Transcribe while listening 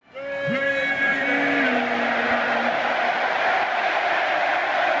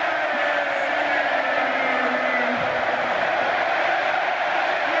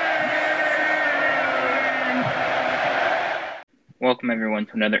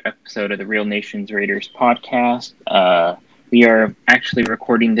to another episode of the Real Nations Raiders podcast. We are actually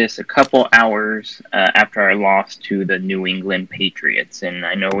recording this a couple hours after our loss to the New England Patriots, and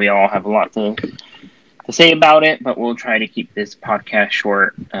I know we all have a lot to say about it, but we'll try to keep this podcast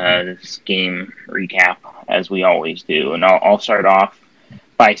short, this game recap, as we always do. And I'll start off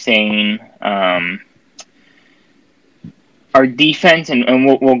by saying our defense, and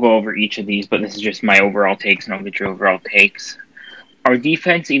we'll go over each of these, but this is just my overall takes, and I'll get your overall takes. Our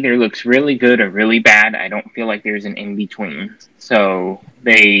defense either looks really good or really bad. I don't feel like there's an in-between. So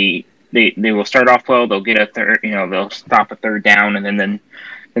they will start off well, they'll get a third, they'll stop a third down, and then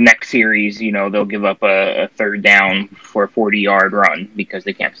the next series, they'll give up a third down for a 40-yard run because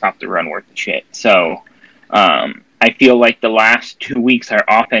they can't stop the run worth of shit. So I feel like the last 2 weeks our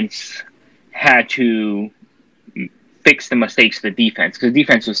offense had to fix the mistakes of the defense, because the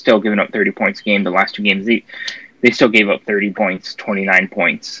defense was still giving up 30 points a game. The last two games, they still gave up 30 points, 29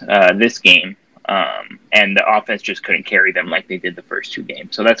 points this game, and the offense just couldn't carry them like they did the first two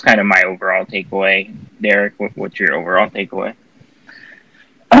games. So that's kind of my overall takeaway. Derek, what's your overall takeaway?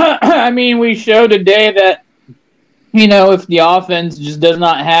 I mean, we showed today that, if the offense just does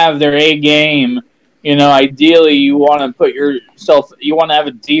not have their A game, ideally you want to you want to have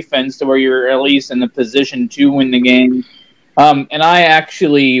a defense to where you're at least in the position to win the game. And I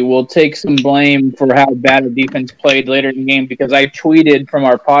actually will take some blame for how bad the defense played later in the game, because I tweeted from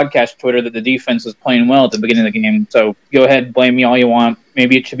our podcast Twitter that the defense was playing well at the beginning of the game. So go ahead, blame me all you want.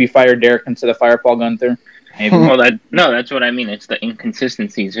 Maybe it should be fire Derek instead of fire Paul Gunther. Maybe. Well, that's what I mean. It's the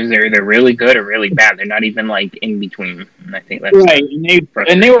inconsistencies. They're either really good or really bad. They're not even like in between. And I think that's right.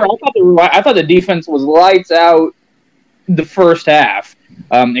 And they were. I thought the defense was lights out the first half,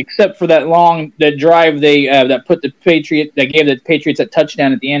 except for that drive that gave the Patriots a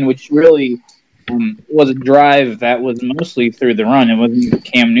touchdown at the end, which really was a drive that was mostly through the run. It wasn't even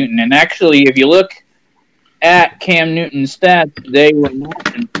Cam Newton. And actually, if you look at Cam Newton's stats, they were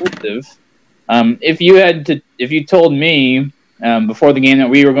not impressive. If you told me before the game that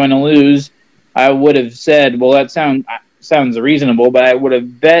we were going to lose, I would have said, well, that sounds reasonable, but I would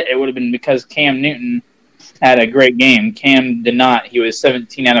have bet it would have been because Cam Newton had a great game. Cam did not. He was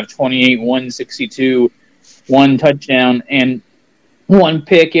 17 out of 28, 162, one touchdown, and one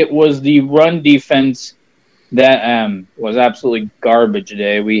pick. It was the run defense that was absolutely garbage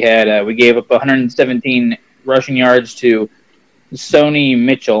today. We gave up 117 rushing yards to Sony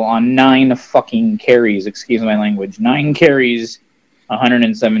Mitchell on 9 fucking carries. Excuse my language. 9 carries,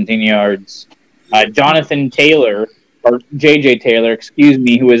 117 yards. Jonathan Taylor, or J.J. Taylor, excuse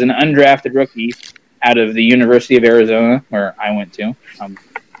me, who is an undrafted rookie out of the University of Arizona, where I went to,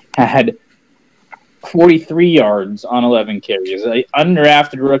 had 43 yards on 11 carries. An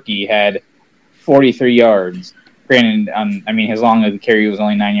undrafted rookie had 43 yards. Granted, his long of the carry was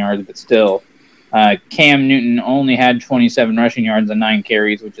only 9 yards, but still. Cam Newton only had 27 rushing yards and 9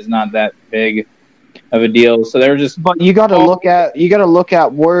 carries, which is not that big of a deal. So they're just. But you got to look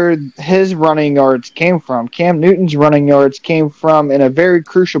at where his running yards came from. Cam Newton's running yards came from in a very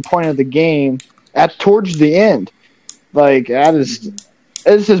crucial point of the game, towards the end. Like this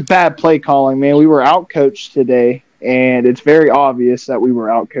is bad play calling, man. We were outcoached today, and it's very obvious that we were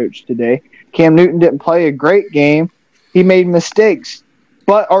outcoached today. Cam Newton didn't play a great game. He made mistakes,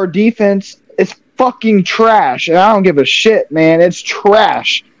 but our defense is fucking trash, and I don't give a shit, man. It's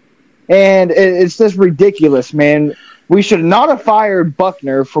trash, and it's just ridiculous, man. We should not have fired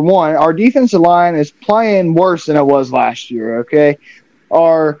Buckner, for one. Our defensive line is playing worse than it was last year, okay?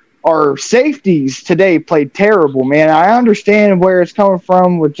 Our safeties today played terrible, man. I understand where it's coming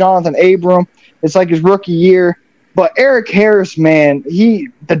from with Jonathan Abram. It's like his rookie year. But Eric Harris, man,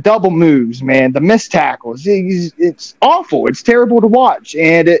 the double moves, man, the missed tackles, it's awful. It's terrible to watch,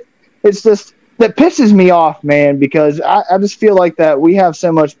 and it's just that pisses me off, man, because I just feel like that we have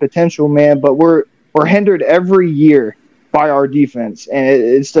so much potential, man, but we're hindered every year by our defense, and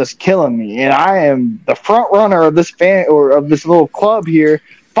it's just killing me. And I am the front runner of this of this little club here.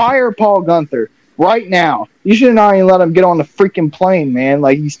 Fire Paul Gunther right now. You should not even let him get on the freaking plane, man.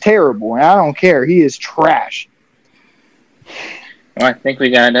 Like, he's terrible, and I don't care. He is trash. Well, I think we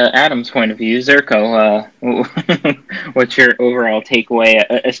got Adam's point of view. Zerko, what's your overall takeaway,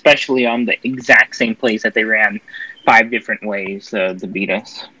 especially on the exact same plays that they ran 5 different ways to beat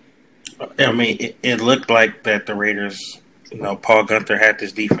us? I mean, it looked like that the Raiders, Paul Gunther had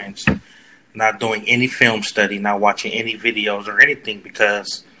this defense not doing any film study, not watching any videos or anything,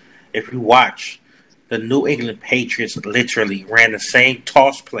 because if you watch, the New England Patriots literally ran the same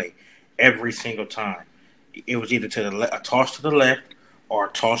toss play every single time. It was either a toss to the left or a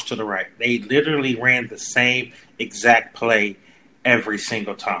toss to the right. They literally ran the same exact play every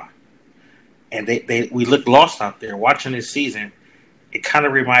single time. And we look lost out there. Watching this season, it kind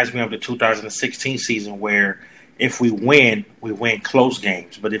of reminds me of the 2016 season where if we win close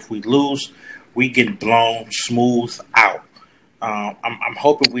games. But if we lose, we get blown smooth out. I'm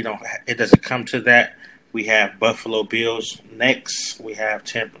hoping it doesn't come to that. We have Buffalo Bills next. We have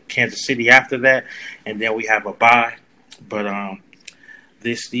Kansas City after that, and then we have a bye. But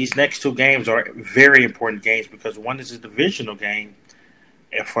these next two games are very important games because one is a divisional game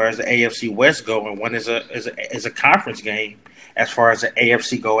as far as the AFC West go, and one is a conference game as far as the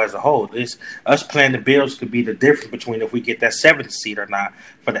AFC go as a whole. This us playing the Bills could be the difference between if we get that seventh seed or not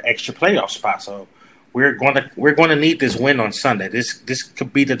for the extra playoff spot. So we're going to need this win on Sunday. This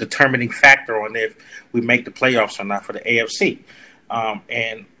could be the determining factor on if we make the playoffs or not for the AFC.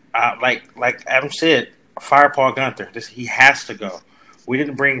 Like Adam said, fire Paul Gunther. He has to go. We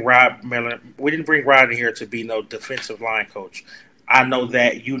didn't bring Rod Miller. We didn't bring Rod in here to be no defensive line coach. I know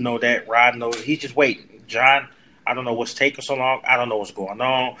that. You know that. Rod knows. He's just waiting. John, I don't know what's taking so long. I don't know what's going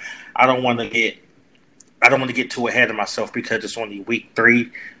on. I don't want to get too ahead of myself because it's only week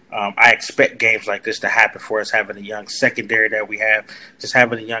 3. I expect games like this to happen for us having a young secondary that we have, just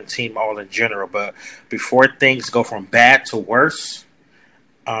having a young team all in general. But before things go from bad to worse,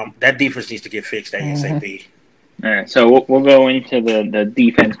 that defense needs to get fixed ASAP. All right, so we'll go into the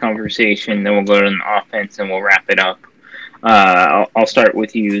defense conversation, then we'll go to the offense, and we'll wrap it up. I'll start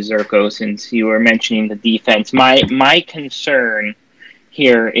with you, Zerko, since you were mentioning the defense. My concern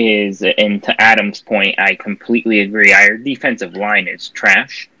here is, and to Adam's point, I completely agree. Our defensive line is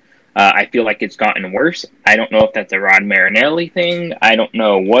trash. I feel like it's gotten worse. I don't know if that's a Rod Marinelli thing. I don't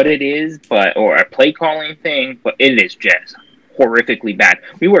know what it is, or a play calling thing, but it is just horrifically bad.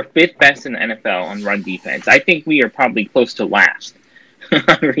 We were 5th best in the NFL on run defense. I think we are probably close to last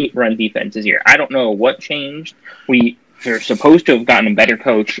on run defense this year. I don't know what changed. We're supposed to have gotten a better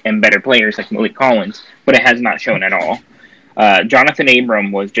coach and better players like Malik Collins, but it has not shown at all. Jonathan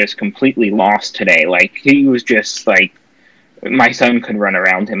Abram was just completely lost today. Like, he was just like, my son could run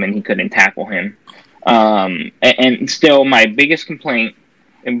around him and he couldn't tackle him. And still, my biggest complaint,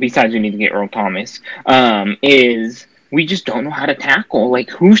 and besides we need to get Earl Thomas, is we just don't know how to tackle. Like,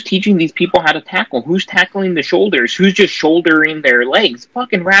 who's teaching these people how to tackle? Who's tackling the shoulders? Who's just shouldering their legs?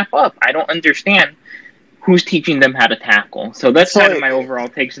 Fucking wrap up. I don't understand who's teaching them how to tackle. So that's kind of my overall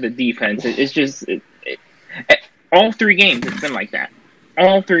takes of the defense. It's just all 3 games it's been like that.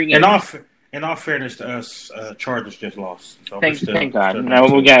 All 3 games. In all fairness to us, Chargers just lost. So thank God.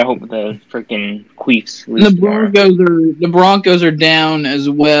 Now we gotta hope the freaking Queefs lose. The Broncos are down as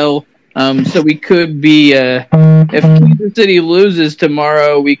well. So we could be if Kansas City loses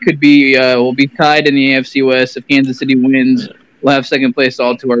tomorrow, we could be we'll be tied in the AFC West. If Kansas City wins, we'll have second place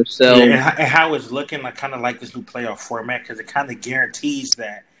all to ourselves. Yeah, and how it's looking, I kind of like this new playoff format because it kind of guarantees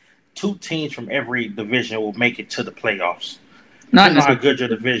that 2 teams from every division will make it to the playoffs. Not how good your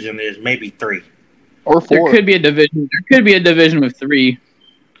division is, maybe 3 or 4. There could be a division. There could be a division with 3.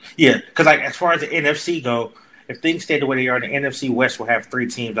 Yeah, because like as far as the NFC go, if things stay the way they are, the NFC West will have 3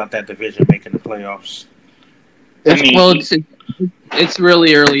 teams out that division making the playoffs. Well, it's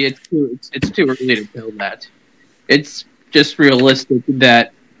really early. It's too early to tell that. It's just realistic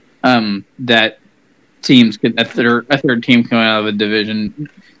that that teams could a third team coming out of a division.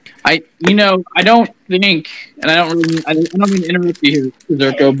 I don't think, and I don't mean to interrupt you here,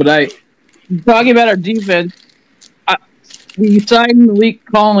 Zerko, but talking about our defense, we signed Malik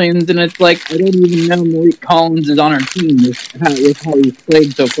Collins, and it's like I don't even know Malik Collins is on our team with how he's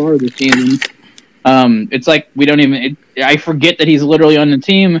played so far this season. It's like we don't even. I forget that he's literally on the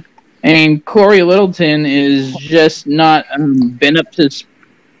team, and Corey Littleton is just not been up to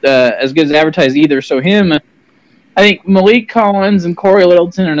as good as advertised either. So I think Malik Collins and Corey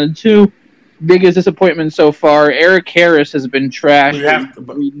Littleton are the 2 biggest disappointments so far. Eric Harris has been trash.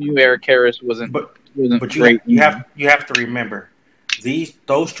 We knew Eric Harris wasn't great. You have to remember,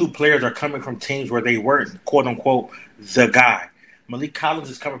 those 2 players are coming from teams where they weren't, quote unquote, the guy. Malik Collins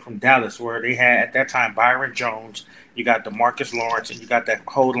is coming from Dallas, where they had at that time Byron Jones, you got DeMarcus Lawrence, and you got that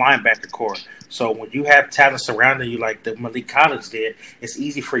whole linebacker core. So when you have talent surrounding you like the Malik Collins did, it's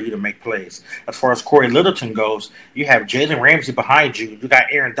easy for you to make plays. As far as Corey Littleton goes, you have Jalen Ramsey behind you. You got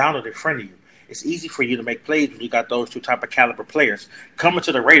Aaron Donald in front of you. It's easy for you to make plays when you got those 2 type of caliber players. Coming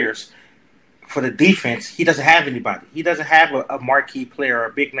to the Raiders, for the defense, he doesn't have anybody. He doesn't have a marquee player or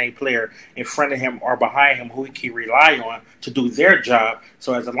a big-name player in front of him or behind him who he can rely on to do their job.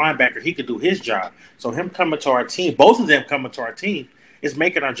 So as a linebacker, he could do his job. So him coming to our team, both of them coming to our team, is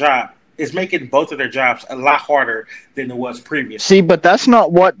making our job is making both of their jobs a lot harder than it was previously. See, but that's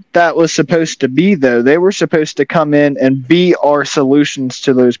not what that was supposed to be, though. They were supposed to come in and be our solutions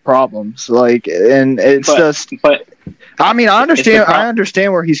to those problems. Like, and it's But just. but I mean, it's the I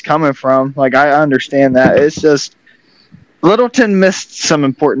understand where he's coming from. Like, I understand that. It's just Littleton missed some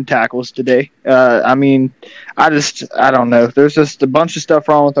important tackles today. I mean, I don't know. There's just a bunch of stuff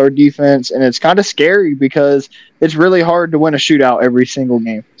wrong with our defense, and it's kind of scary because it's really hard to win a shootout every single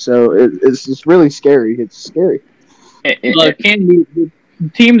game. So it's just really scary. It's scary. Well, it can be.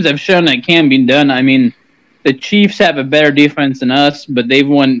 Teams have shown that it can be done. I mean, the Chiefs have a better defense than us, but they've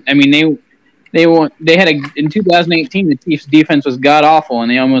won. I mean, they won. They had in 2018. The Chiefs' defense was god awful,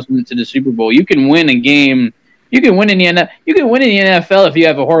 and they almost went to the Super Bowl. You can win a game. You can win in the NFL. You can win in the NFL if you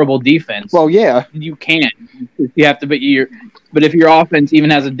have a horrible defense. Well, yeah, you can. You have to, but if your offense even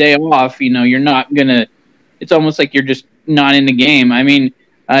has a day off, you're not gonna. It's almost like you're just not in the game. I mean,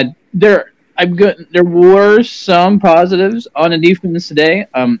 there were some positives on the defense today.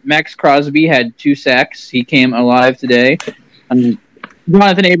 Max Crosby had 2 sacks. He came alive today.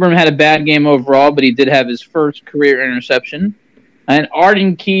 Jonathan Abram had a bad game overall, but he did have his first career interception. And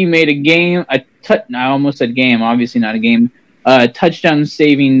Arden Key made I almost said game, obviously not a game.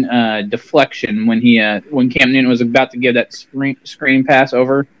 Touchdown-saving deflection when Cam Newton was about to give that screen pass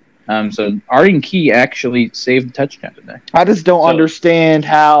over. So Arden Key actually saved the touchdown today. I just don't understand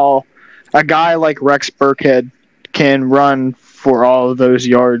how a guy like Rex Burkhead can run for all of those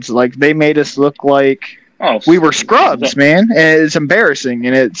yards. Like, they made us look like we were scrubs, man. And it's embarrassing,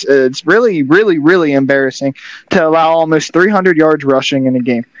 and it's really, really, really embarrassing to allow almost 300 yards rushing in a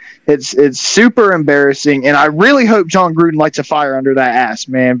game. It's super embarrassing, and I really hope John Gruden lights a fire under that ass,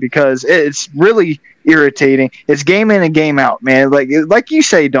 man, because it's really irritating. It's game in and game out, man. Like you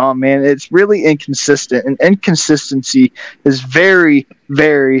say, Dom, man, it's really inconsistent, and inconsistency is very,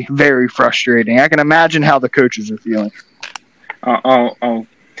 very, very frustrating. I can imagine how the coaches are feeling. I'll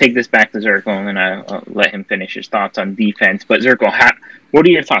take this back to Zirkle, and then I'll let him finish his thoughts on defense. But Zirkle, what are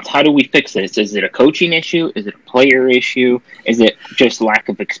your thoughts? How do we fix this? Is it a coaching issue? Is it a player issue? Is it just lack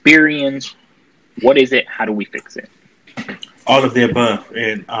of experience? What is it? How do we fix it? All of the above.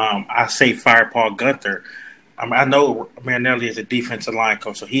 And I say fire Paul Gunther. I know Marinelli is a defensive line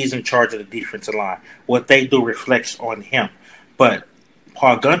coach, so he's in charge of the defensive line. What they do reflects on him. But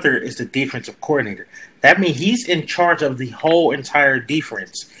Paul Gunther is the defensive coordinator. That means he's in charge of the whole entire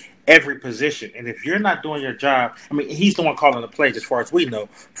defense, every position. And if you're not doing your job, I mean, he's the one calling the plays as far as we know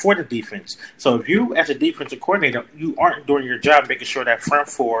for the defense. So if you, as a defensive coordinator, you aren't doing your job making sure that front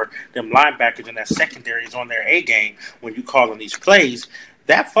four, them linebackers, and that secondary is on their A game when you call on these plays,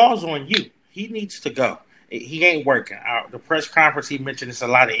 that falls on you. He needs to go. He ain't working. The press conference, he mentioned it's a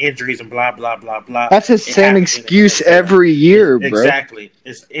lot of injuries and blah, blah, blah, blah. That's his same excuse every year, bro. Exactly.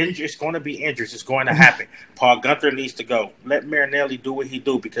 It's going to be injuries. It's going to happen. Paul Gunther needs to go. Let Marinelli do what he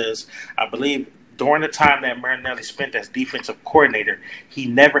do, because I believe during the time that Marinelli spent as defensive coordinator, he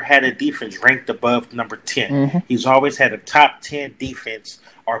never had a defense ranked above number 10. Mm-hmm. He's always had a top 10 defense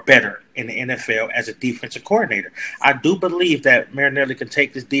or better in the NFL as a defensive coordinator. I do believe that Marinelli can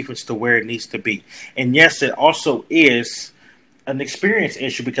take this defense to where it needs to be. And yes, it also is an experience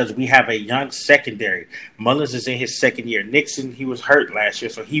issue because we have a young secondary. Mullins is in his second year. Nixon, he was hurt last year,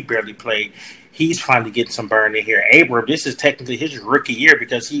 so he barely played. He's finally getting some burn in here. Abram, this is technically his rookie year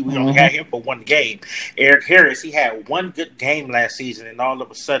because we only had him for one game. Eric Harris, he had one good game last season, and all of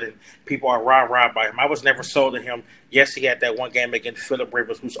a sudden, people are rah-rah by him. I was never sold to him. Yes, he had that one game against Phillip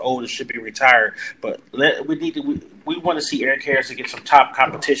Rivers, who's old and should be retired. But we want to see Eric Harris get some top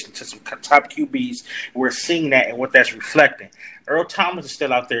competition to some top QBs. We're seeing that and what that's reflecting. Earl Thomas is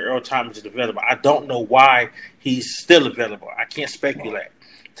still out there. Earl Thomas is available. I don't know why he's still available. I can't speculate.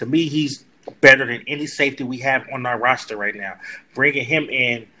 To me, he's better than any safety we have on our roster right now. Bringing him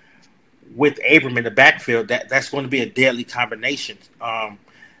in with Abram in the backfield, that's going to be a deadly combination.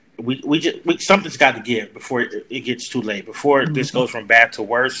 Something's got to give before it gets too late. Before this goes from bad to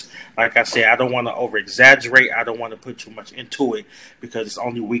worse. Like I said, I don't want to over exaggerate. I don't want to put too much into it because it's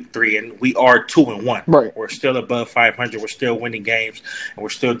only week 3 and we are 2-1. Right. We're still above 500. We're still winning games and we're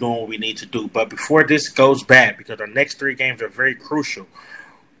still doing what we need to do. But before this goes bad, because our next 3 games are very crucial,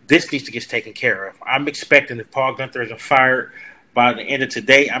 this needs to get taken care of. I'm expecting if Paul Gunther isn't fired by the end of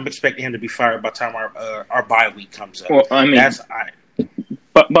today, I'm expecting him to be fired by the time our bye week comes up. Well, I mean,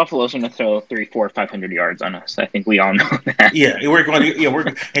 but Buffalo's going to throw 300, 400, 500 yards on us. I think we all know that.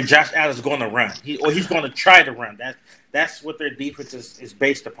 And Josh Allen's going to run. He's going to try to run. That's what their defense is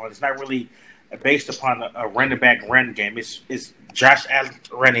based upon. It's not really based upon a running back run game. It's Josh Allen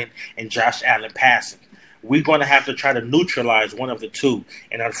running and Josh Allen passing. we're going to have to try to neutralize one of the two.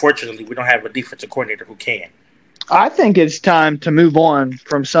 And unfortunately, we don't have a defensive coordinator who can. I think it's time to move on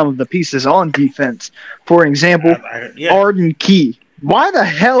from some of the pieces on defense. For example, Arden Key. Why the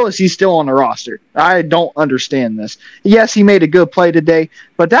hell is he still on the roster? I don't understand this. Yes, he made a good play today,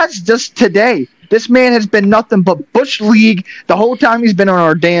 but that's just today. This man has been nothing but Bush League the whole time he's been on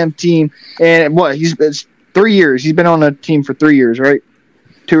our damn team. And it's 3 years. He's been on a team for 3 years, right?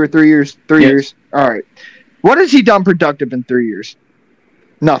 2 or 3 years? 3 years. All right. What has he done productive in 3 years?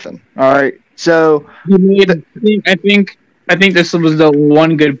 Nothing. All right. So I think this was the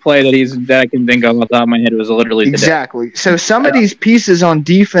one good play that I can think of off the top of my head. It was literally today. Exactly. So some of these pieces on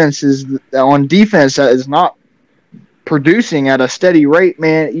defense that is not producing at a steady rate,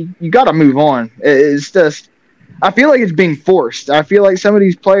 man. You got to move on. It's just, I feel like it's being forced. I feel like some of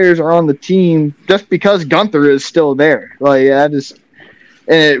these players are on the team just because Gunther is still there. And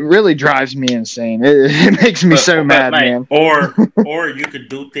it really drives me insane. It makes me so mad, man. Or you could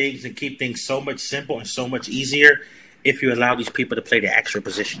do things and keep things so much simple and so much easier if you allow these people to play their extra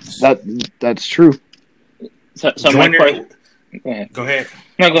positions. That's true. So Joyner, go ahead.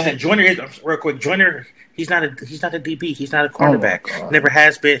 No, go ahead. Joyner is real quick. Joyner, he's not a DB. He's not a cornerback. Never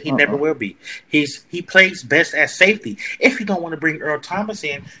has been. He never will be. He plays best as safety. If you don't want to bring Earl Thomas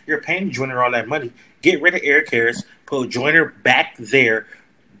in, you're paying Joyner all that money. Get rid of Eric Harris. Put Joyner back there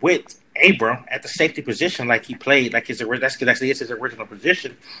with Abram at the safety position, like he played, like his original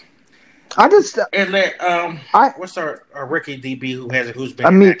position. And let what's our rookie DB who's been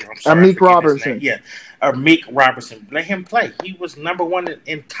Amik Robertson? Yeah, Amik Robertson. Let him play. He was number one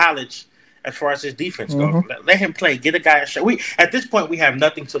in college as far as his defense goes. Let him play. Get a guy a shot. At this point, we have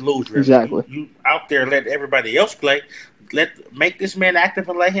nothing to lose. Really. Exactly. You out there, let everybody else play. Make this man active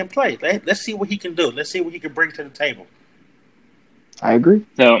and let him play. Let's see what he can do. Let's see what he can bring to the table. I agree.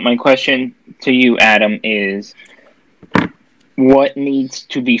 So my question to you, Adam, is what needs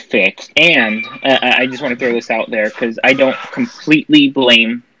to be fixed? And I just want to throw this out there because I don't completely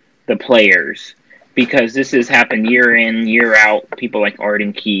blame the players because this has happened year in, year out. People like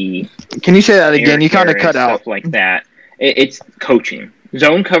Arden Key. Can you say that again? You kind of cut out. Stuff like that. It's coaching.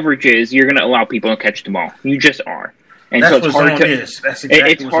 Zone coverages, you're going to allow people to catch the ball. You just are. And that's so it's hard to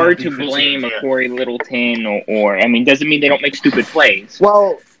it's hard to blame a Corey Littleton or I mean, doesn't mean they don't make stupid plays.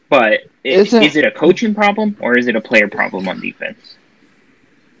 Well, but is it a coaching problem or is it a player problem on defense?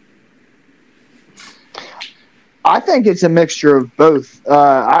 I think it's a mixture of both.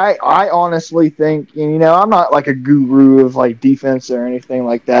 I honestly think, I'm not like a guru of like defense or anything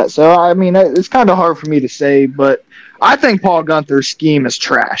like that. So I mean, it's kind of hard for me to say, but I think Paul Gunther's scheme is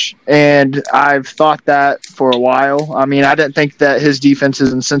trash, and I've thought that for a while. I mean, I didn't think that his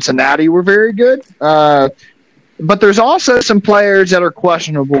defenses in Cincinnati were very good, but there's also some players that are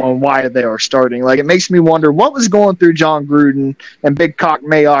questionable on why they are starting. Like, it makes me wonder what was going through John Gruden and Big Cock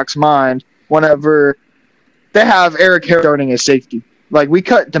Mayock's mind whenever they have Eric Harris starting as safety. Like, we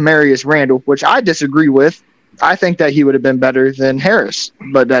cut Demarius Randall, which I disagree with. I think that he would have been better than Harris,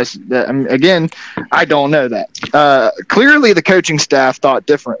 but again, I don't know that. Clearly, the coaching staff thought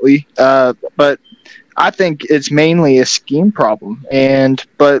differently, but I think it's mainly a scheme problem.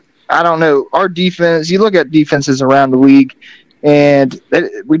 But I don't know. Our defense. You look at defenses around the league, and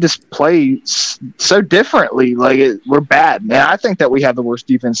we just play so differently. We're bad, man. I think that we have the worst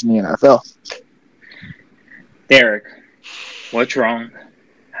defense in the NFL. Derek, what's wrong?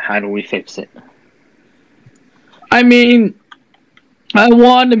 How do we fix it? I mean, I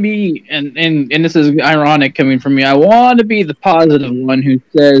want to be, and this is ironic coming from me, I want to be the positive one who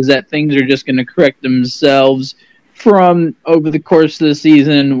says that things are just going to correct themselves from over the course of the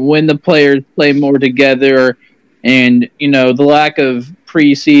season when the players play more together and, the lack of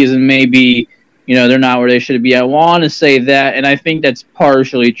preseason maybe, they're not where they should be. I want to say that, and I think that's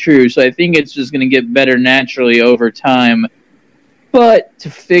partially true. So I think it's just going to get better naturally over time. But to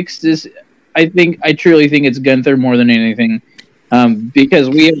fix this, I truly think it's Gunther more than anything, because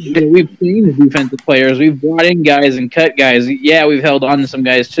we've seen the defensive players, we've brought in guys and cut guys. Yeah, we've held on to some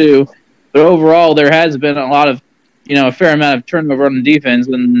guys too, but overall there has been a lot of, a fair amount of turnover on the defense,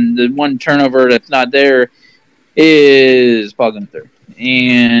 and the one turnover that's not there is Paul Gunther.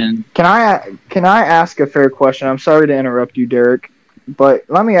 And can I ask a fair question? I'm sorry to interrupt you, Derek, but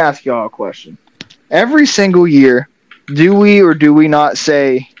let me ask y'all a question. Every single year, do we or do we not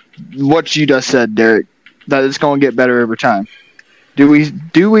say what you just said, Derek, that it's going to get better over time? Do we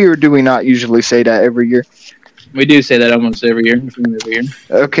or do we not usually say that every year? We do say that almost every year.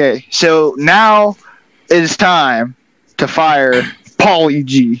 Okay, so now it's time to fire Paulie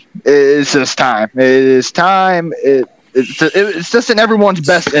G. It's just time. It is time. it's just in everyone's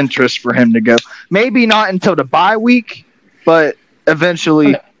best interest for him to go. Maybe not until the bye week, but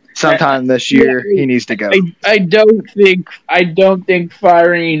eventually, sometime this year, he needs to go. I don't think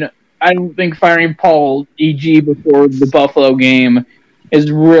firing Paul EG before the Buffalo game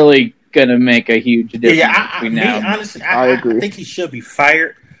is really gonna make a huge difference. Honestly, I agree. I think he should be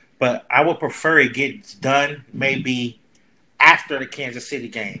fired, but I would prefer it gets done maybe after the Kansas City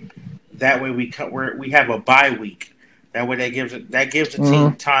game. That way we have a bye week. That way that gives the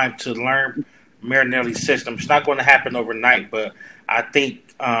team time to learn Marinelli's system. It's not going to happen overnight, but I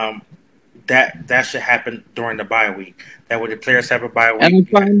think that should happen during the bye week. That way the players have a bye week.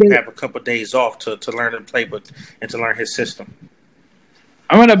 You have a couple of days off to learn the playbook and to learn his system.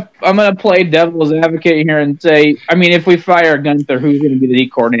 I'm gonna play devil's advocate here and say, I mean, if we fire Gunther, who's going to be the D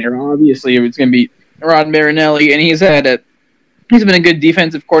coordinator? Obviously, it's going to be Ron Marinelli, and he's been a good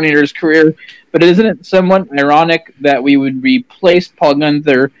defensive coordinator in his career. But isn't it somewhat ironic that we would replace Paul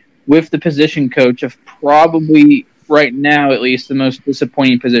Gunther with the position coach of probably right now, at least, the most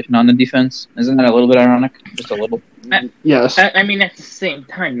disappointing position on the defense? Isn't that a little bit ironic? Just a little. Yes. I mean, at the same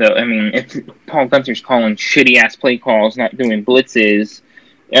time, though, I mean, if Paul Gunther's calling shitty-ass play calls, not doing blitzes,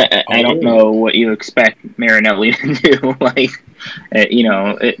 I don't know what you expect Marinelli to do. Like, they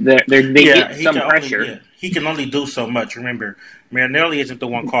get some pressure. He can only do so much. Remember, Marinelli isn't the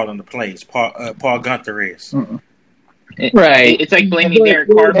one calling the plays. Paul Gunther is. Right. It's like blaming Derek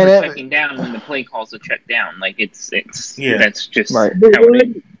Carr for checking down when the play calls a check down. Like that's just right. how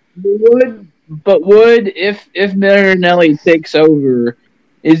it is. But if Marinelli takes over,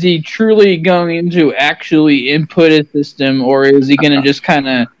 is he truly going to actually input a system, or is he going to just kind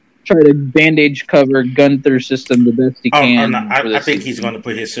of try to bandage cover Gunther's system the best he can? I think he's going to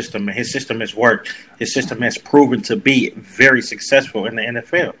put his system. His system has worked. His system has proven to be very successful in the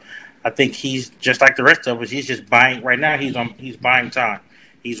NFL. I think he's just like the rest of us. He's just buying right now. He's buying time.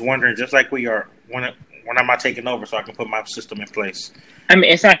 He's wondering, just like we are, when am I taking over so I can put my system in place? I mean,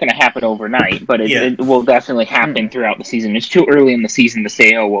 it's not going to happen overnight, but it will definitely happen throughout the season. It's too early in the season to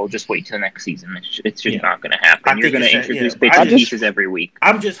say, "Oh, well, just wait till the next season." It's just not going to happen. You're going to introduce bits and pieces every week.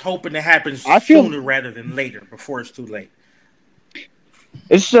 I'm just hoping it happens sooner rather than later, before it's too late.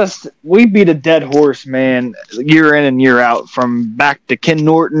 It's just we beat a dead horse, man, year in and year out, from back to Ken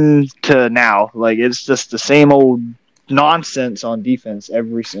Norton to now. Like, it's just the same old nonsense on defense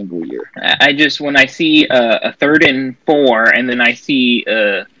every single year. I just, when I see a 3rd and 4, and then I see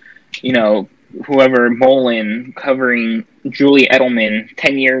whoever Mullen covering Julie Edelman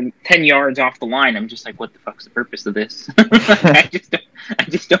 10 yards off the line, I'm just like, what the fuck's the purpose of this? I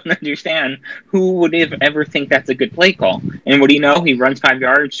just don't understand who would ever think that's a good play call. And what do you know? He runs 5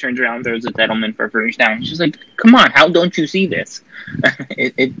 yards, turns around, throws it to Edelman for a first down. It's just like, come on, how don't you see this?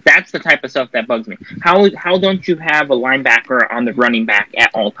 That's the type of stuff that bugs me. How don't you have a linebacker on the running back at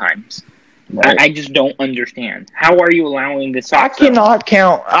all times? Right. I just don't understand. How are you allowing this? I cannot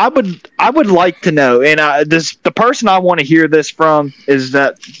count. I would like to know, and the person I want to hear this from is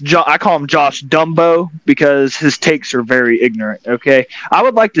that I call him Josh Dumbo because his takes are very ignorant. Okay, I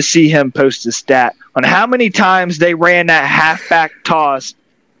would like to see him post a stat on how many times they ran that halfback toss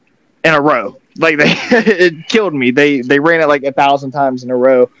in a row. Like it killed me. They ran it like 1,000 times in a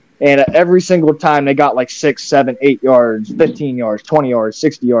row. And every single time they got like 6, 7, 8 yards, 15 yards, 20 yards,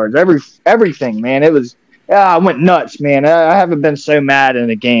 60 yards, everything, man. It was, I went nuts, man. I haven't been so mad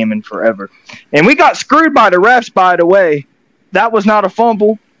in a game in forever. And we got screwed by the refs, by the way. That was not a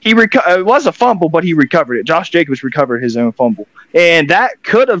fumble. It was a fumble, but he recovered it. Josh Jacobs recovered his own fumble. And that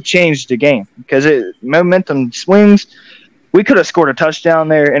could have changed the game because momentum swings. We could have scored a touchdown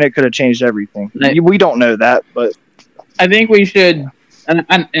there, and it could have changed everything. We don't know that, but I think we should –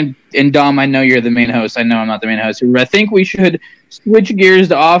 and Dom, I know you're the main host. I know I'm not the main host, but I think we should switch gears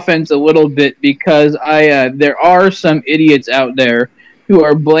to offense a little bit because there are some idiots out there who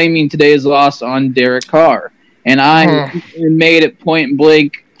are blaming today's loss on Derek Carr. And I made it point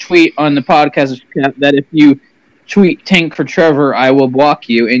blank tweet on the podcast that if you tweet Tank for Trevor, I will block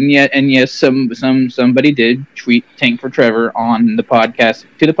you. And yes, somebody did tweet Tank for Trevor on the podcast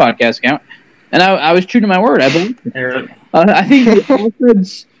to the podcast account. And I was true to my word. I believe. I think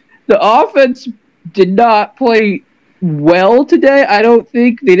the offense did not play well today. I don't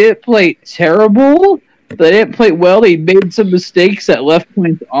think they didn't play terrible. They didn't play well. They made some mistakes that left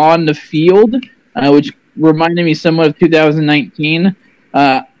points on the field, which reminded me somewhat of 2019.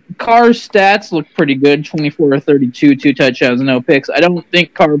 Carr's stats look pretty good: 24 or 32, 2 touchdowns, no picks. I don't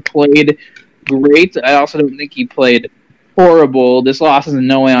think Carr played great. I also don't think he played horrible. This loss is in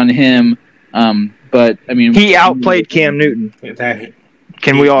no way on him. But I mean, he outplayed Cam Newton.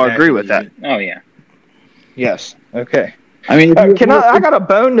 Can we all agree with that? Oh yeah. Yes. Okay. I mean, I got a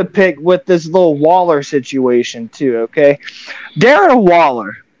bone to pick with this little Waller situation too. Okay, Darren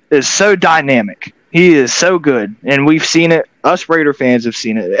Waller is so dynamic. He is so good, and we've seen it. Us Raider fans have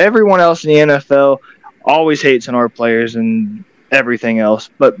seen it. Everyone else in the NFL always hates on our players and everything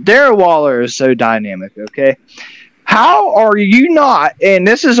else, but Darren Waller is so dynamic. Okay, how are you not? And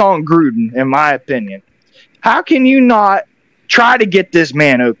this is on Gruden, in my opinion. How can you not try to get this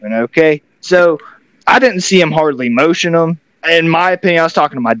man open? Okay, so I didn't see him hardly motion him. In my opinion, I was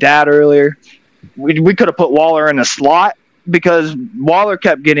talking to my dad earlier. We could have put Waller in a slot because Waller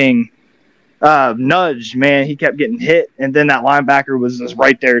kept getting nudged, man. He kept getting hit, and then that linebacker was just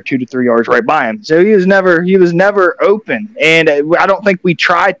right there, 2 to 3 yards right by him. So he was never open, and I don't think we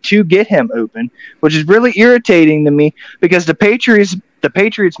tried to get him open, which is really irritating to me because the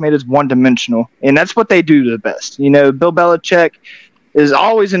Patriots made us one dimensional, and that's what they do the best. You know, Bill Belichick is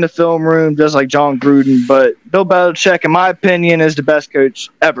always in the film room, just like John Gruden. But Bill Belichick, in my opinion, is the best coach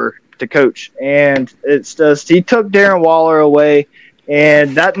ever to coach. And it's just he took Darren Waller away,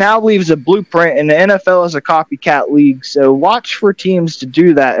 and that now leaves a blueprint. And the NFL is a copycat league, so watch for teams to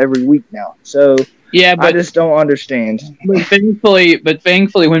do that every week now. So yeah, but I just don't understand. But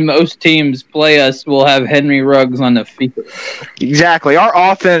thankfully, when most teams play us, we'll have Henry Ruggs on the field. Exactly. Our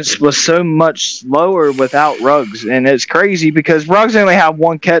offense was so much slower without Ruggs, and it's crazy because Ruggs only had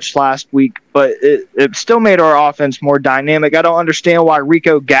one catch last week, but it still made our offense more dynamic. I don't understand why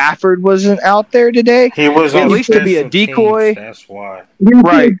Rico Gafford wasn't out there today. He was At on least to be a special decoy. teams, that's why.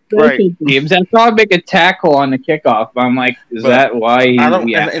 Right. Teams. I saw him make a tackle on the kickoff. I'm like, is that why? And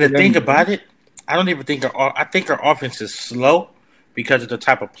the thing about it, I don't even think I think our offense is slow because of the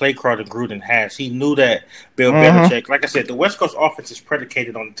type of play call that Gruden has. He knew that Bill Belichick, like I said, the West Coast offense is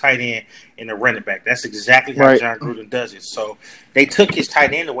predicated on the tight end and the running back. That's exactly how John Gruden does it. So they took his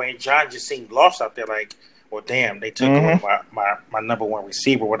tight end away, and John just seemed lost out there. Like, well, damn, they took away my number one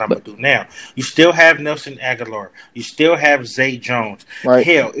receiver. What I'm gonna do now? You still have Nelson Aguilar. You still have Zay Jones. Right.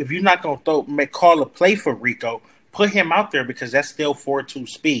 Hell, if you're not gonna call a play for Rico, put him out there because that's still 4.2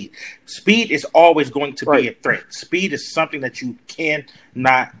 speed. Speed is always going to be a threat. Speed is something that you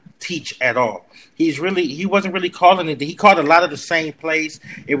cannot teach at all. He wasn't really calling it. He called a lot of the same plays.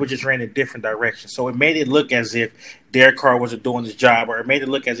 It was just ran in different directions. So it made it look as if Derek Carr wasn't doing his job, or it made it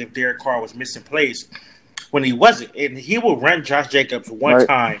look as if Derek Carr was missing plays when he wasn't. And he will run Josh Jacobs one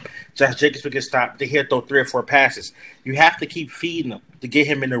time. Josh Jacobs will get stopped. Then he'll throw 3 or 4 passes. You have to keep feeding him to get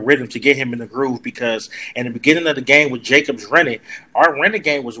him in the rhythm, to get him in the groove, because in the beginning of the game with Jacobs running, our running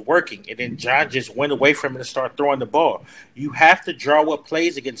game was working, and then John just went away from it and started throwing the ball. You have to draw up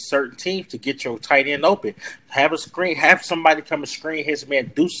plays against certain teams to get your tight end open. Have a screen, have somebody come and screen his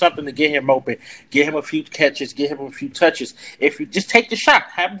man, do something to get him open, get him a few catches, get him a few touches. If you just take the shot,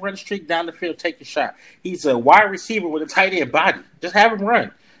 have him run a streak down the field, take the shot. He's a wide receiver with a tight end body. Just have him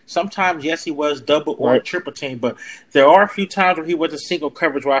run. Sometimes, yes, he was double or triple team, but there are a few times where he was a single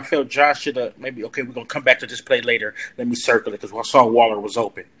coverage where I felt Josh should have maybe, okay, we're going to come back to this play later. Let me circle it because I saw Waller was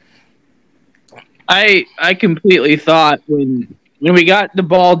open. I completely thought when we got the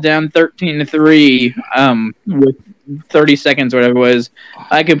ball down 13-3 with 30 seconds or whatever it was,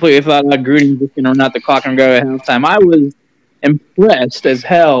 I completely thought Gruden was going to run out the clock and go at halftime. I was impressed as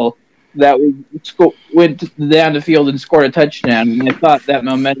hell that we went down the field and scored a touchdown, and I thought that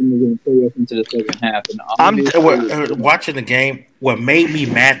momentum was going to carry us into the second half. And watching the game, what made me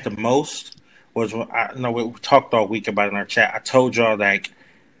mad the most was when we talked all week about it in our chat. I told y'all like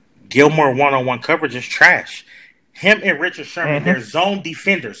Gilmore one-on-one coverage is trash. Him and Richard Sherman, they're zone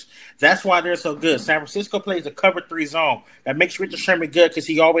defenders. That's why they're so good. San Francisco plays a cover 3 zone. That makes Richard Sherman good because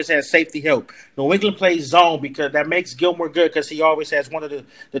he always has safety help. New England plays zone because that makes Gilmore good because he always has one of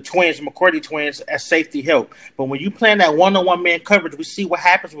the twins, McCourty twins, as safety help. But when you play in that one-on-one man coverage, we see what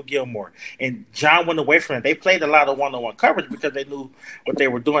happens with Gilmore. And John went away from it. They played a lot of one-on-one coverage because they knew what they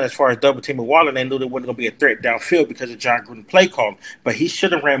were doing as far as double teaming Waller, and they knew there wasn't going to be a threat downfield because of John Gruden play calling. But he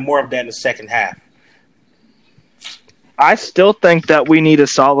should have ran more of that in the second half. I still think that we need a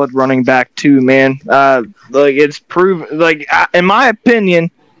solid running back too, man. It's proven. In my opinion,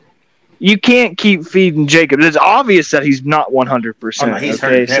 you can't keep feeding Jacob. It's obvious that he's not 100%. He's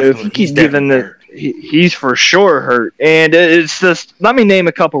okay, hurt, so if you keep giving he's for sure hurt. And it's just, let me name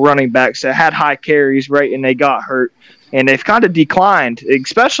a couple running backs that had high carries, right, and they got hurt. And they've kind of declined,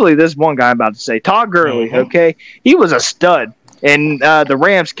 especially this one guy I'm about to say, Todd Gurley. Okay, he was a stud. And the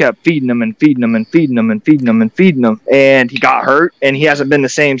Rams kept feeding him and feeding him and feeding him and feeding him and feeding him. And he got hurt, and he hasn't been the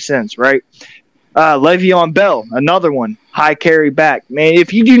same since, right? Le'Veon Bell, another one, high carry back. Man,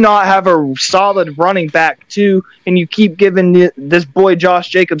 if you do not have a solid running back, too, and you keep giving this boy Josh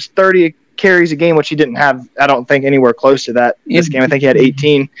Jacobs 30 carries a game, which he didn't have, I don't think, anywhere close to that this game. I think he had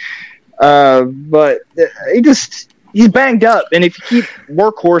 18. But he's banged up, and if you keep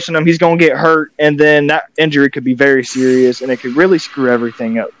workhorsing him, he's going to get hurt, and then that injury could be very serious, and it could really screw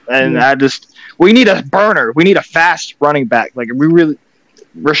everything up. And we need a burner. We need a fast running back. Like,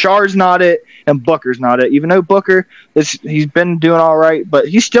 Rashard's not it, and Booker's not it. Even though Booker, he's been doing all right, but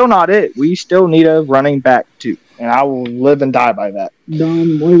he's still not it. We still need a running back, too. And I will live and die by that.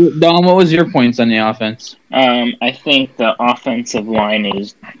 Dom, what was your points on the offense? I think the offensive line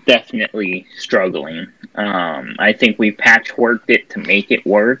is definitely struggling. I think we patchworked it to make it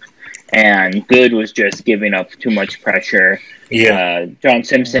work, and Good was just giving up too much pressure. Yeah. John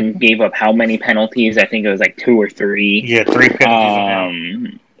Simpson gave up how many penalties? I think it was like 2 or 3. Yeah, 3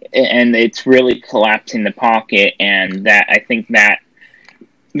 penalties. And it's really collapsing the pocket, and that I think that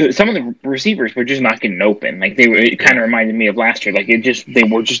some of the receivers were just not getting open. Like it kind of reminded me of last year. Like they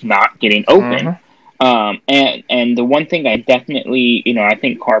were just not getting open. And the one thing I definitely, I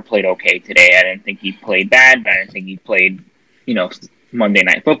think Carr played okay today. I didn't think he played bad, but I didn't think he played, Monday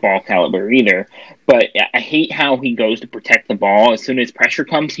Night Football caliber either. But I hate how he goes to protect the ball. As soon as pressure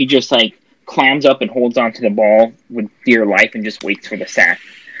comes, he just clams up and holds onto the ball with dear life and just waits for the sack.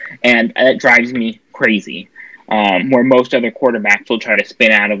 And that drives me crazy. Where most other quarterbacks will try to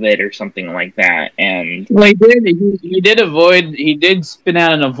spin out of it or something like that. And he did spin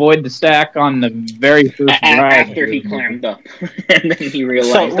out and avoid the stack on the very first drive after he clammed up, and then he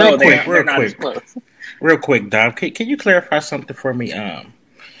realized, they're not as close. Real quick, Dom, can you clarify something for me?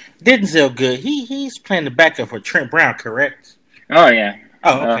 Denzel Good, he's playing the backup for Trent Brown, correct? Oh yeah.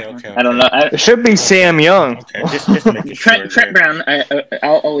 Oh, okay. I don't know. It should be Sam Young. Okay, just making sure. Trent Brown,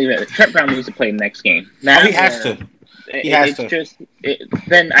 I'll leave it. Trent Brown needs to play the next game. Now, he has to.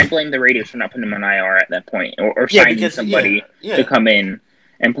 Then I blame the Raiders for not putting him on IR at that point, or signing somebody to come in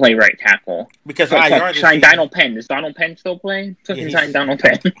and play right tackle. Because IR sign Donald Penn. Does Donald Penn still play? Sign Donald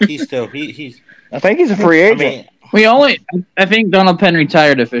Penn. He's I think he's a free agent. I think Donald Penn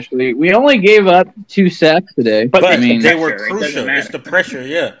retired officially. We only gave up 2 sacks today. But they were crucial. It's the pressure,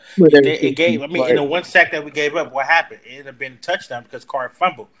 yeah. In the 1 sack that we gave up, what happened? It ended up being a touchdown because Carr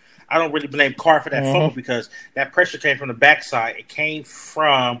fumbled. I don't really blame Carr for that fumble because that pressure came from the backside. It came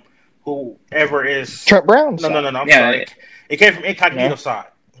from whoever is Trent Brown. No, I'm sorry. It came from Incognito side.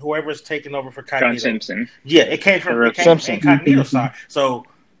 Whoever is taking over for Cognito. John Simpson. Yeah, it came from Incognito side. So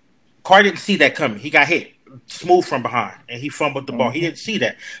Carr didn't see that coming. He got hit smooth from behind, and he fumbled the ball. He didn't see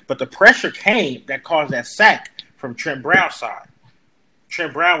that. But the pressure came that caused that sack from Trent Brown's side.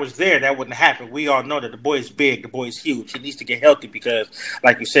 Trent Brown was there, that wouldn't happen. We all know that the boy is big, the boy is huge. He needs to get healthy because,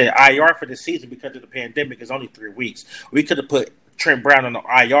 like you said, IR for the season because of the pandemic is only 3 weeks. We could have put Trent Brown on the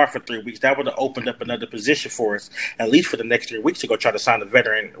IR for 3 weeks. That would have opened up another position for us, at least for the next 3 weeks, to go try to sign a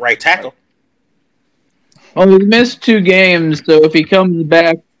veteran right tackle. Well, he missed 2 games, so if he comes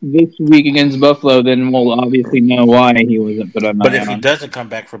back this week against Buffalo, then we'll obviously know why he wasn't put on IR. But if he doesn't come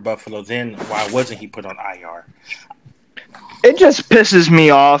back for Buffalo, then why wasn't he put on IR? It just pisses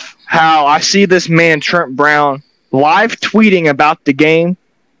me off how I see this man, Trent Brown, live tweeting about the game,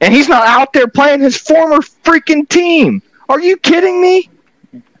 and he's not out there playing his former freaking team. Are you kidding me?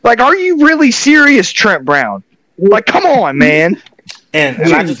 Are you really serious, Trent Brown? Come on, man. And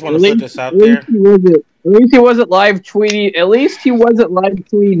I just want to put this out there. At least he wasn't live tweeting. At least he wasn't live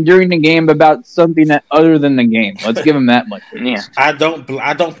tweeting during the game about something other than the game. Let's give him that much. Yeah. I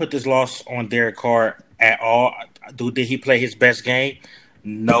don't put this loss on Derek Carr at all. Did he play his best game?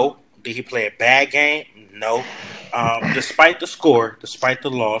 No. Did he play a bad game? No. Despite the score, despite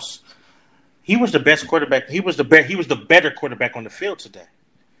the loss, he was the best quarterback. He was the better quarterback on the field today.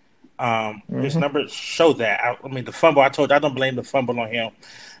 His numbers show that. The fumble. I don't blame the fumble on him.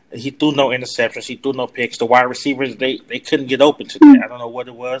 He threw no interceptions. He threw no picks. The wide receivers they couldn't get open today. I don't know what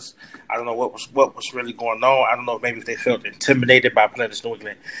it was. I don't know what was really going on. I don't know maybe if they felt intimidated by playing this New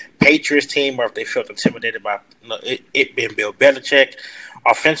England Patriots team or if they felt intimidated by it being Bill Belichick.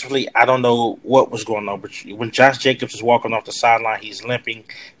 Offensively, I don't know what was going on. But when Josh Jacobs is walking off the sideline, he's limping,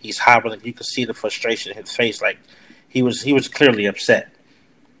 he's hobbling. You could see the frustration in his face. Like he was clearly upset.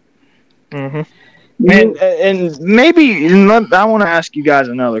 Mm-hmm. And maybe I want to ask you guys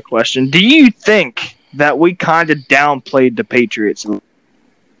another question. Do you think that we kind of downplayed the Patriots? No.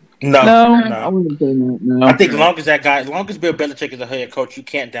 I wouldn't say that. No. I think as long as Bill Belichick is a head coach, you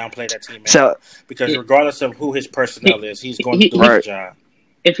can't downplay that team. Because regardless of who his personnel is, he's going to do his job.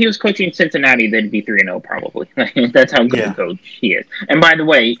 If he was coaching Cincinnati, they'd be 3-0 probably. That's how good a coach he is. And by the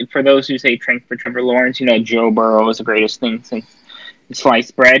way, for those who say tank for Trevor Lawrence, Joe Burrow is the greatest thing since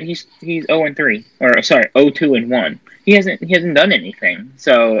Sliced bread. He's 0-3, or sorry, 0-2-1. He hasn't done anything.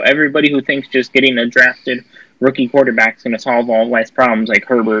 So everybody who thinks just getting a drafted rookie quarterback is going to solve all life's problems like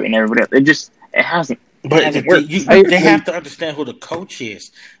Herbert and everybody else, it hasn't. But Hasn't worked. they have to understand who the coach is.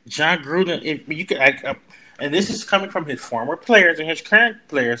 John Gruden, and this is coming from his former players and his current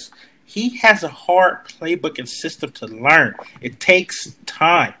players. He has a hard playbook and system to learn. It takes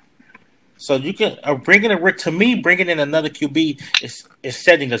time. So you can bringing in another QB is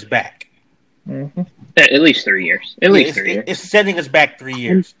setting us back. Mm-hmm. At least 3 years. At least 3 years. It's setting us back 3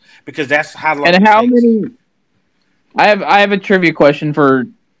 years because that's how long. And how many? I have a trivia question for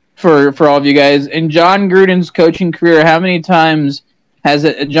all of you guys. In John Gruden's coaching career, how many times has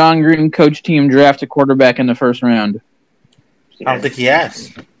a John Gruden coach team draft a quarterback in the first round? I don't think he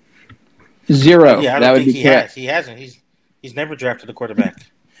has. 0. Yeah, I don't think he has. He hasn't. He's never drafted a quarterback.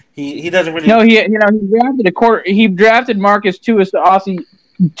 He doesn't really. No, he drafted Marcus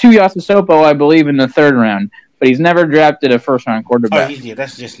Tuiasosopo, I believe, in the third round, but he's never drafted a first round quarterback.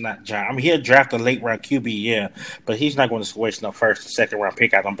 That's just not John. I mean, he'll draft a late round QB, yeah, but he's not going to waste no first or second round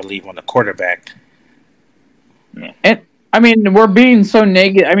pick. I don't believe on the quarterback. Yeah. And I mean, we're being so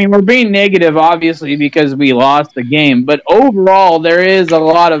negative. I mean, we're being negative, obviously, because we lost the game. But overall, there is a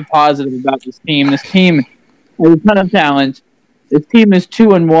lot of positive about this team. This team has a ton of talent. This team is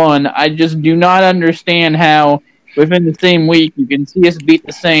 2-1. I just do not understand how within the same week you can see us beat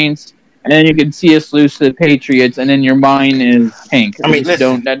the Saints, and then you can see us lose to the Patriots, and then your mind is tank. I mean,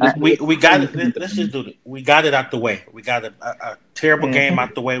 we got it. Let's just do it. We got it out the way. We got a terrible game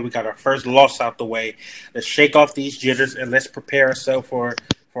out the way. We got our first loss out the way. Let's shake off these jitters and let's prepare ourselves for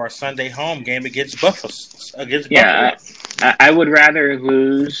our Sunday home game against Buffalo. I would rather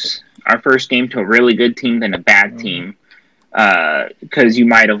lose our first game to a really good team than a bad team. Because you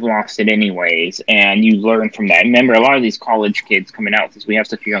might have lost it anyways, and you learn from that. Remember, a lot of these college kids coming out, since we have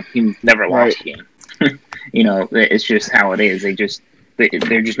such a young team, never lost a game. It's just how it is. They're just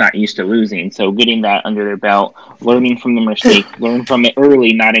not used to losing. So getting that under their belt, learning from the mistake, learn from it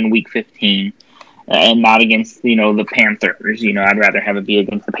early, not in week 15, and not against the Panthers. I'd rather have it be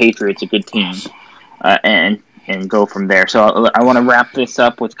against the Patriots, a good team, and go from there. So I want to wrap this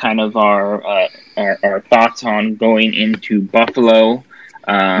up with kind of our thoughts on going into Buffalo.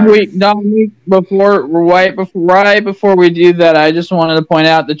 Wait, Dominique, right before we do that, I just wanted to point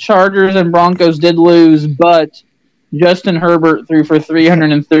out the Chargers and Broncos did lose, but Justin Herbert threw for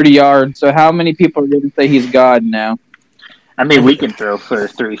 330 yards. So how many people are going to say he's God now? I mean, we can throw for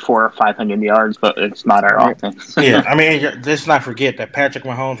 300, 400, or 500 yards, but it's not our offense. Yeah, I mean, let's not forget that Patrick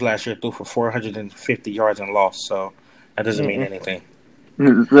Mahomes last year threw for 450 yards and lost, so that doesn't mean anything.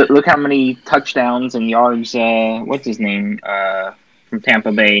 Look how many touchdowns and yards. What's his name from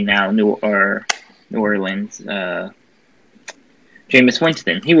Tampa Bay now, New Orleans? Jameis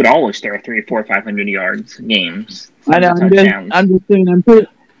Winston. He would always throw 300, 400, 500 yards games. I know. I'm just saying.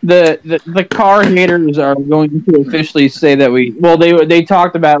 The car haters are going to officially say that they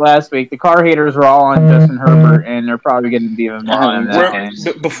talked about it last week. The car haters are all on Justin Herbert, and they're probably going to be even more on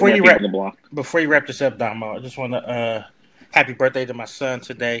that. Before you wrap this up, Dom, I just want to happy birthday to my son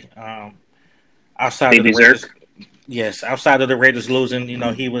today. Outside of the Raiders losing,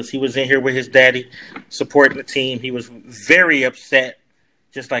 he was in here with his daddy, supporting the team. He was very upset,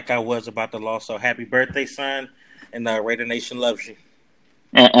 just like I was about the loss. So happy birthday, son, and Raider Nation loves you.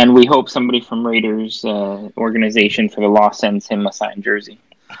 And we hope somebody from Raiders organization for the loss sends him a signed jersey.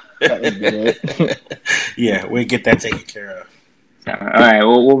 That would be it. Yeah, we'll get that taken care of. All right,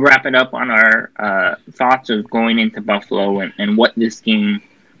 well, we'll wrap it up on our thoughts of going into Buffalo and what this game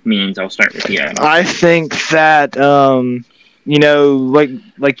means. I'll start with you, Adam. I think that,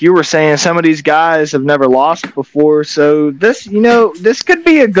 like you were saying, some of these guys have never lost before, so this could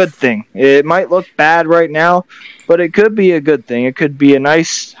be a good thing. It might look bad right now, but it could be a good thing. It could be a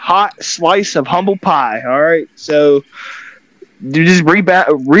nice hot slice of humble pie. All right, so you just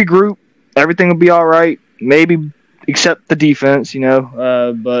regroup. Everything will be all right. Maybe except the defense,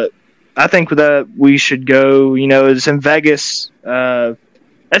 But I think that we should go. It's in Vegas.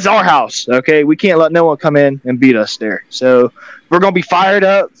 That's our house. Okay, we can't let no one come in and beat us there. So we're gonna be fired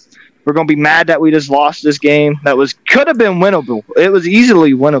up. We're going to be mad that we just lost this game. That could have been winnable. It was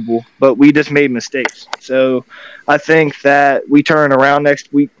easily winnable, but we just made mistakes. So I think that we turn around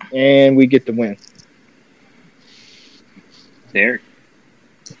next week and we get the win. There.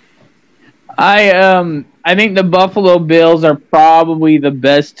 I think the Buffalo Bills are probably the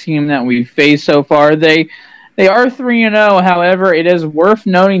best team that we've faced so far. They are 3-0. However, it is worth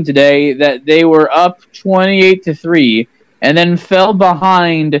noting today that they were up 28-3 and then fell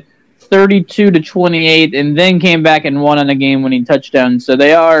behind 32-28, and then came back and won on a game-winning touchdown. So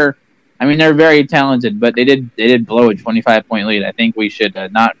they're very talented, but they did blow a 25-point lead. I think we should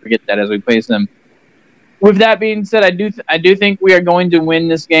not forget that as we place them. With that being said, I do think we are going to win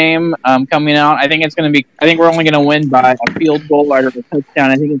this game coming out. I think we're only going to win by a field goal or a touchdown.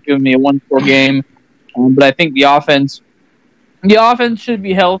 I think it's going to be a 1-score game, but I think the offense should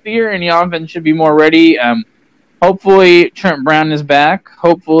be healthier and the offense should be more ready. Hopefully Trent Brown is back.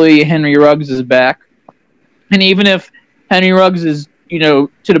 Hopefully Henry Ruggs is back. And even if Henry Ruggs is,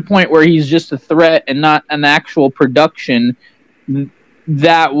 to the point where he's just a threat and not an actual production,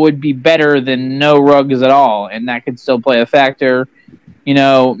 that would be better than no Ruggs at all, and that could still play a factor.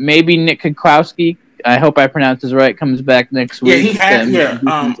 Maybe Nick Kwiatkowski, I hope I pronounced this right, comes back next week. Yeah, he had.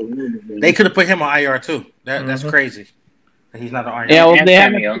 They could have put him on IR too. That's crazy. He's not on IR. Yeah, well,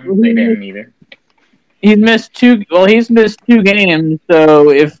 they didn't either. He's missed 2. Well, he's missed 2 games.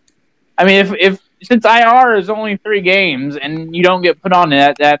 So if since IR is only 3 games and you don't get put on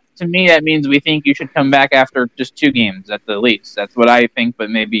that to me that means we think you should come back after just 2 games at the least. That's what I think. But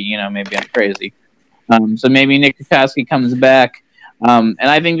maybe I'm crazy. So maybe Nick Kwiatkowski comes back, and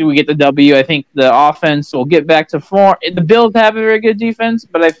I think we get the W. I think the offense will get back to form. The Bills have a very good defense,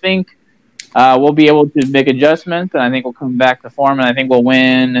 but I think we'll be able to make adjustments, and I think we'll come back to form, and I think we'll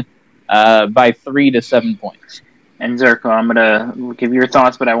win by 3 to 7 points. And Zerko, I'm gonna give your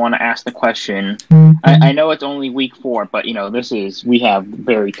thoughts, but I want to ask the question. I know it's only week 4, but we have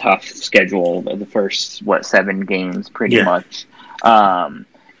very tough schedule. The first 7 games, pretty much.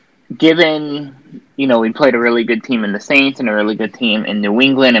 Given we played a really good team in the Saints and a really good team in New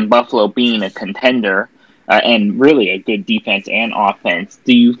England, and Buffalo being a contender and really a good defense and offense,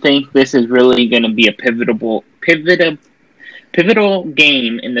 do you think this is really going to be a pivotal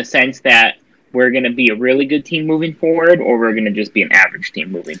game in the sense that we're going to be a really good team moving forward, or we're going to just be an average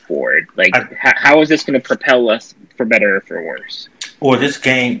team moving forward? How is this going to propel us for better or for worse? Well, this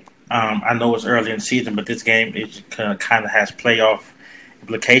game, I know it's early in the season, but this game kind of has playoff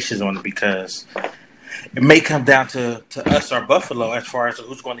implications on it because it may come down to us or Buffalo as far as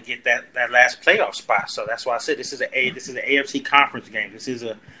who's going to get that last playoff spot. So that's why I said this is an AFC conference game. This is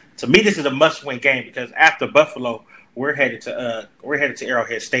a must-win game because after Buffalo, we're headed to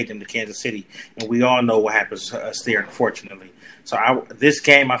Arrowhead Stadium to Kansas City, and we all know what happens to us there, unfortunately. So this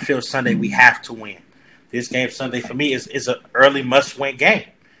game, I feel Sunday we have to win. This game Sunday for me is an early must-win game.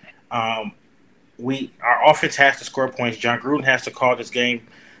 Our offense has to score points. John Gruden has to call this game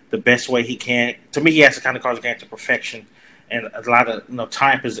the best way he can. To me, he has to kind of call the game to perfection, and a lot of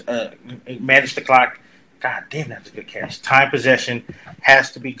time manage the clock. God damn, that's a good catch. Time possession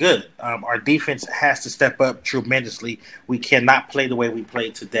has to be good. Our defense has to step up tremendously. We cannot play the way we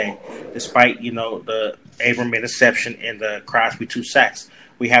played today, despite the Abram interception and the Crosby 2 sacks.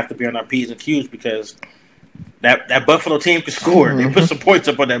 We have to be on our P's and Q's because that Buffalo team can score. Mm-hmm. They put some points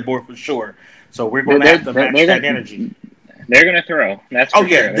up on that board for sure. So we're going to have to match that energy. They're going to throw. That's for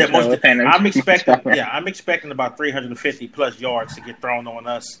sure. I'm expecting about 350 plus yards to get thrown on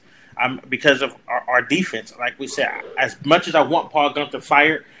us. Because of our defense. Like we said, as much as I want Paul Gunther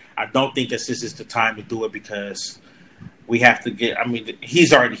fired, I don't think this is the time to do it because we have to get.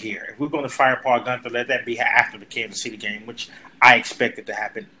 He's already here. If we're going to fire Paul Gunther, let that be after the Kansas City game, which I expected to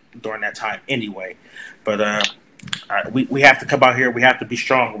happen during that time anyway. But we have to come out here. We have to be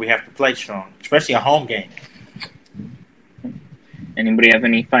strong. We have to play strong, especially a home game. Anybody have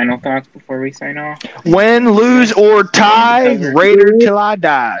any final thoughts before we sign off? Win, lose, or tie, Raider till I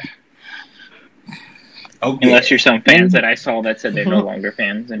die. Okay. Unless you're some fans that I saw that said they're no longer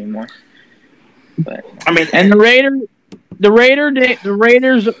fans anymore. But and the Raiders.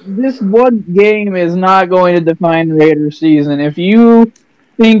 This one game is not going to define the Raiders season. If you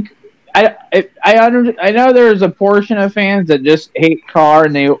think, I know there's a portion of fans that just hate Carr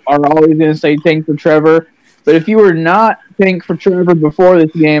and they are always going to say tank for Trevor. But if you were not tank for Trevor before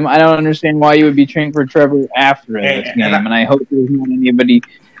this game, I don't understand why you would be tank for Trevor after this game. And I hope there's not anybody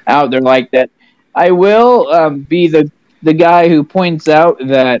out there like that. I will be the guy who points out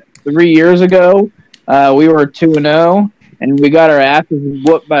that 3 years ago we were 2-0 and we got our asses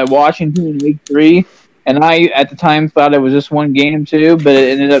whooped by Washington in Week 3. And I, at the time, thought it was just one game too, but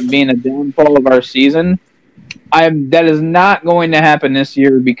it ended up being a downfall of our season. That is not going to happen this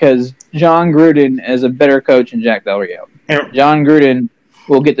year because John Gruden is a better coach than Jack Del Rio. John Gruden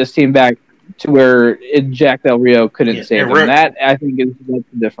will get this team back to where Jack Del Rio couldn't save them. That, I think, is the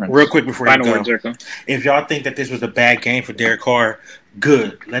difference. Real quick before you go, if y'all think that this was a bad game for Derek Carr,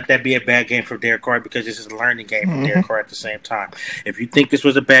 Good. Let that be a bad game for Derek Carr because this is a learning game for Derek Carr at the same time. If you think this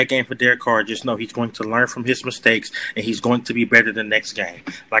was a bad game for Derek Carr, just know he's going to learn from his mistakes and he's going to be better the next game.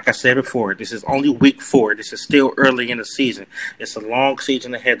 Like I said before, this is only week 4. This is still early in the season. It's a long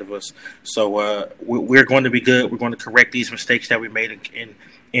season ahead of us. So we're going to be good. We're going to correct these mistakes that we made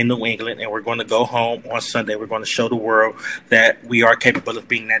in New England, and we're going to go home on Sunday. We're going to show the world that we are capable of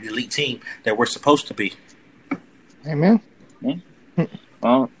being that elite team that we're supposed to be. Amen. Yeah.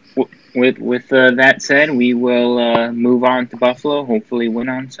 Well, with that said, we will move on to Buffalo. Hopefully, win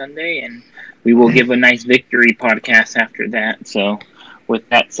on Sunday, and we will give a nice victory podcast after that. So, with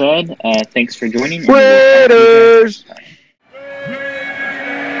that said, thanks for joining. And we'll talk to you guys next time.